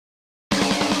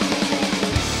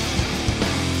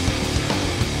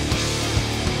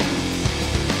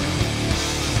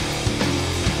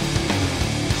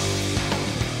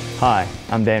Hi,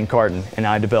 I'm Dan Cardin, and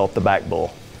I developed the BACKBULL.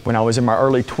 When I was in my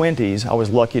early 20s, I was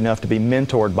lucky enough to be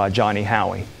mentored by Johnny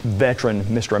Howie, veteran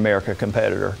Mr. America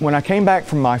competitor. When I came back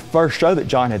from my first show that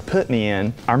John had put me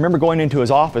in, I remember going into his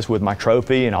office with my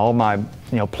trophy and all my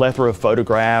plethora of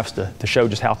photographs to show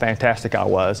just how fantastic I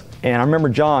was. And I remember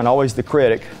John, always the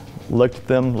critic, looked at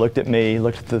them, looked at me,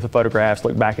 looked at the photographs,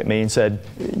 looked back at me and said,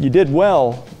 "You did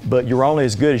well, but you're only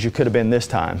as good as you could have been this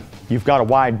time. You've got a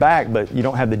wide back, but you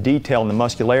don't have the detail and the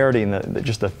muscularity and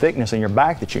just the thickness in your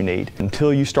back that you need.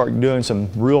 Until you start doing some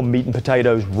real meat and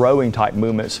potatoes rowing type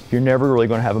movements, you're never really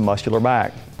going to have a muscular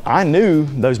back." I knew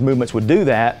those movements would do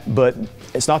that, but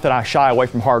it's not that I shy away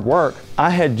from hard work. I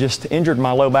had just injured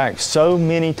my low back so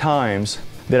many times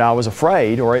that I was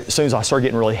afraid, or as soon as I started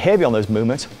getting really heavy on those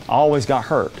movements, I always got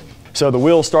hurt. So the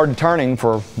wheels started turning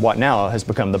for what now has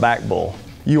become the BACKBULL.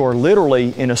 You are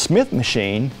literally in a Smith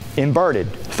machine, inverted,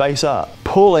 face up,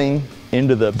 pulling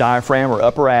into the diaphragm or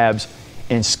upper abs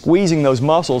and squeezing those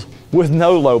muscles with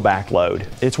no low back load.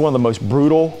 It's one of the most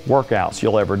brutal workouts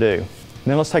you'll ever do.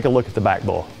 Now let's take a look at the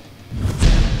BACKBULL.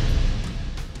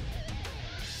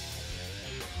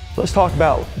 Let's talk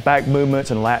about back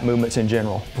movements and lat movements in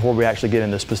general before we actually get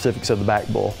into the specifics of the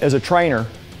BACKBULL. As a trainer,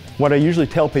 what I usually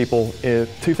tell people is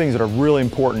two things that are really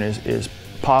important is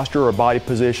posture or body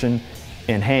position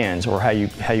and hands, or how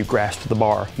you grasp the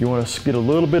bar. You want to get a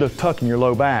little bit of tuck in your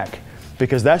low back,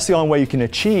 because that's the only way you can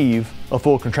achieve a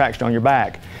full contraction on your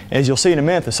back. As you'll see in a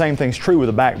minute, the same thing's true with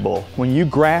a BACKBULL. When you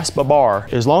grasp a bar,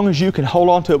 as long as you can hold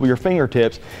on to it with your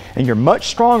fingertips, and you're much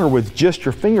stronger with just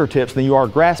your fingertips than you are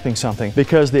grasping something,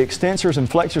 because the extensors and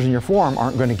flexors in your forearm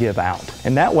aren't going to give out.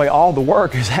 And that way all the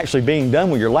work is actually being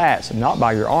done with your lats and not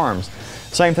by your arms.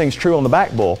 Same thing's true on the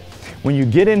BACKBULL. When you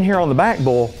get in here on the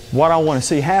BACKBULL, what I want to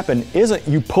see happen isn't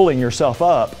you pulling yourself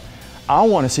up. I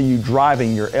want to see you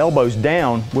driving your elbows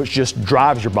down, which just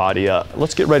drives your body up.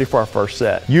 Let's get ready for our first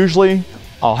set. Usually,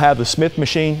 I'll have the Smith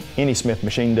machine, any Smith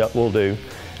machine will do,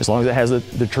 as long as it has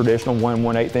the traditional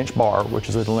 1/1/8 inch bar, which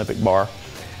is an Olympic bar.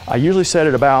 I usually set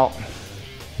it about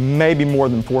maybe more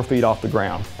than 4 feet off the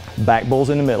ground. BACKBULL's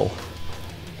in the middle.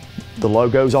 The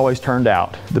logo's always turned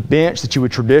out. The bench that you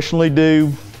would traditionally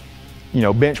do,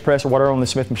 bench press or whatever on the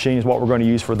Smith machine, is what we're going to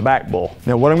use for the BACKBULL.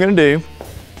 Now what I'm going to do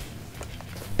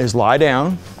is lie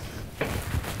down,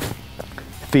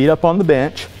 feet up on the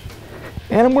bench,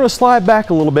 and I'm going to slide back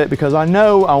a little bit because I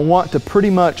know I want to pretty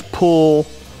much pull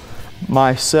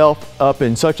myself up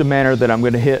in such a manner that I'm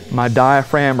going to hit my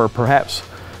diaphragm or perhaps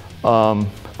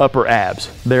upper abs.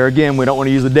 There again, we don't want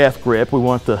to use the death grip. We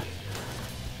want the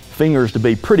fingers to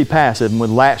be pretty passive, and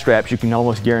with lat straps you can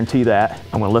almost guarantee that.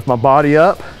 I'm going to lift my body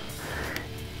up,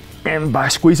 and by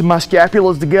squeezing my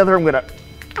scapulas together, I'm going to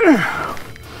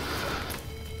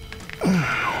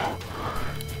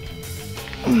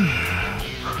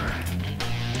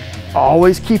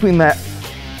always keeping that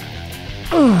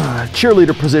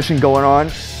cheerleader position going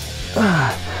on.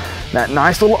 That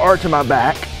nice little arch in my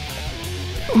back.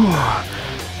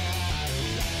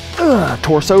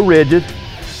 Torso rigid.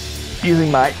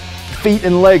 Using my feet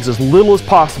and legs as little as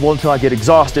possible until I get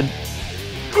exhausted.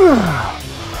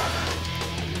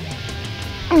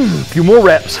 A few more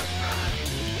reps.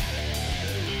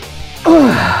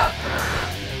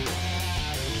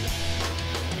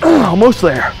 Almost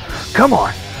there. Come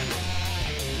on.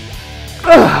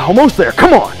 Almost there.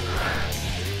 Come on.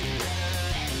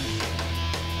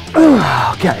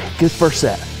 Okay, good first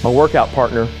set. My workout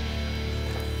partner,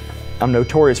 I'm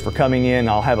notorious for coming in,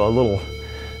 I'll have a little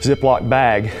Ziploc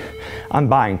bag. I'm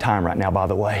buying time right now, by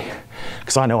the way,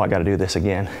 because I know I got to do this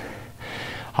again.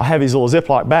 I'll have these little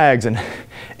Ziploc bags, and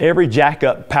every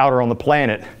jack-up powder on the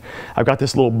planet, I've got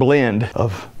this little blend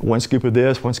of 1 scoop of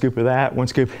this, 1 scoop of that, 1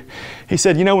 scoop. He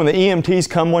said, when the EMTs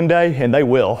come one day, and they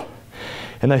will,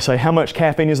 and they say, "How much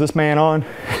caffeine is this man on?"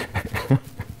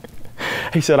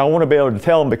 He said, "I want to be able to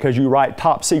tell them because you write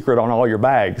top secret on all your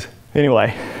bags."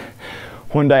 Anyway,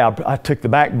 one day I took the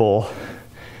BACKBULL,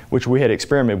 which we had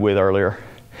experimented with earlier,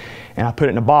 and I put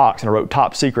it in a box and I wrote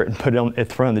top secret and put it at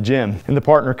the front of the gym. And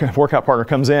the workout partner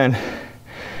comes in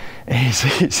and he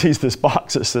sees this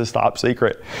box that says top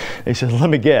secret. And he says, "Let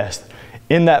me guess,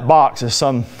 in that box is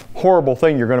some horrible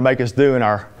thing you're going to make us do in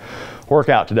our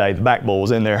workout today." The BACKBULL was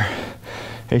in there.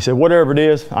 He said, "Whatever it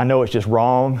is, I know it's just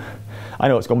wrong. I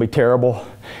know it's going to be terrible."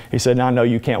 He said, "And I know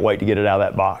you can't wait to get it out of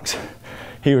that box."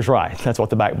 He was right. That's what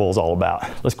the BACKBULL is all about.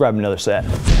 Let's grab another set.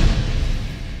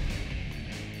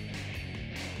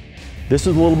 This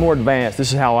is a little more advanced.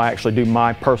 This is how I actually do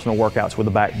my personal workouts with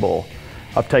the BACKBULL.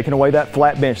 I've taken away that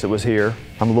flat bench that was here.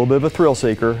 I'm a little bit of a thrill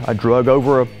seeker. I drug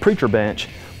over a preacher bench,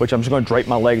 which I'm just going to drape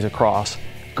my legs across,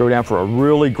 Go down for a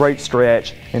really great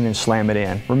stretch and then slam it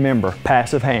in. Remember,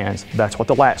 passive hands, that's what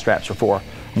the lat straps are for.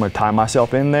 I'm gonna tie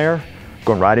myself in there,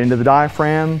 going right into the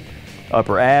diaphragm,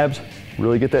 upper abs,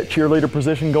 really get that cheerleader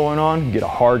position going on, get a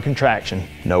hard contraction,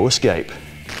 no escape.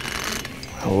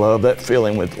 I love that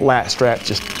feeling with lat straps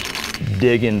just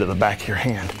dig into the back of your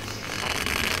hand.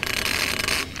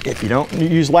 If you don't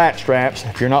use lat straps,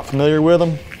 if you're not familiar with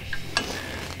them,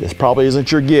 this probably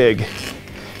isn't your gig.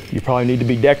 You probably need to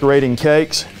be decorating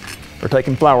cakes or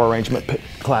taking flower arrangement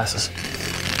classes.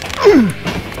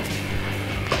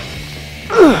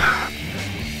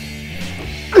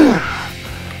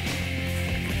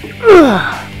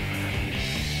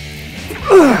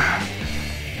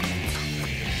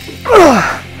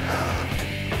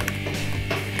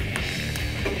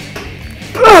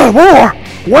 More!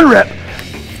 One rep.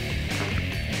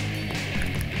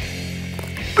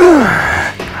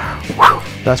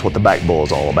 That's what the back bull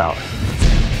is all about.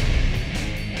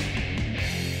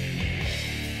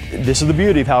 This is the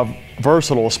beauty of how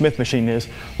versatile a Smith machine is.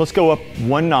 Let's go up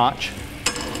one notch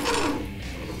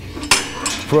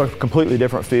for a completely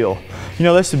different feel. You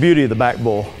know, that's the beauty of the back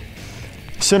bull.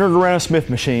 Centered around a Smith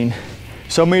machine,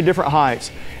 so many different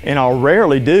heights, and I'll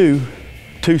rarely do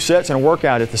 2 sets in a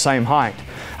workout at the same height.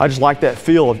 I just like that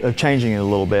feel of changing it a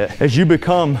little bit. As you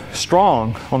become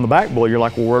strong on the back bull, you're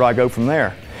like, well, where do I go from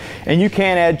there? And you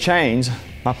can add chains.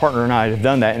 My partner and I have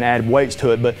done that and add weights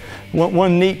to it, but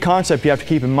one neat concept you have to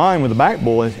keep in mind with the back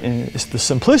bull, and it's the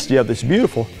simplicity of this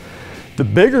beautiful. The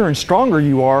bigger and stronger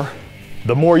you are,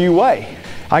 the more you weigh.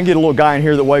 I can get a little guy in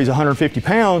here that weighs 150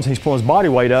 pounds, he's pulling his body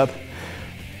weight up.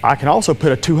 I can also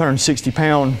put a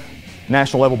 260-pound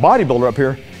national level bodybuilder up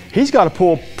here. He's got to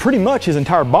pull pretty much his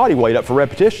entire body weight up for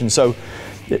repetition. So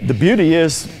the beauty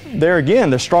is, there again,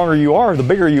 the stronger you are, the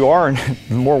bigger you are, and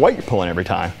the more weight you're pulling every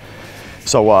time.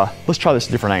 So let's try this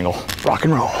different angle. Rock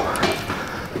and roll.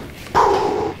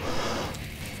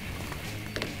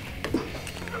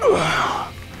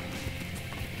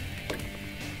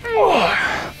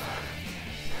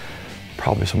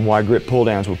 Probably some wide grip pull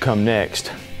downs would come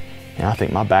next, and I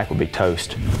think my back would be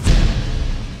toast.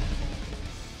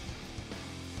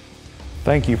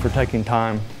 Thank you for taking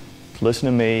time to listen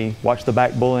to me, watch the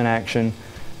back bull in action.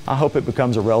 I hope it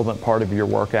becomes a relevant part of your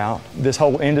workout. This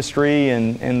whole industry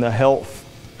and the health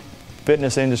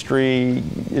fitness industry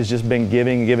has just been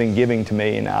giving to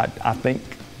me, and I think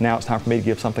now it's time for me to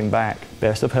give something back.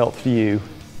 Best of health to you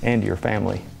and to your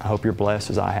family. I hope you're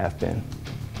blessed as I have been.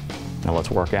 Now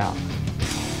let's work out.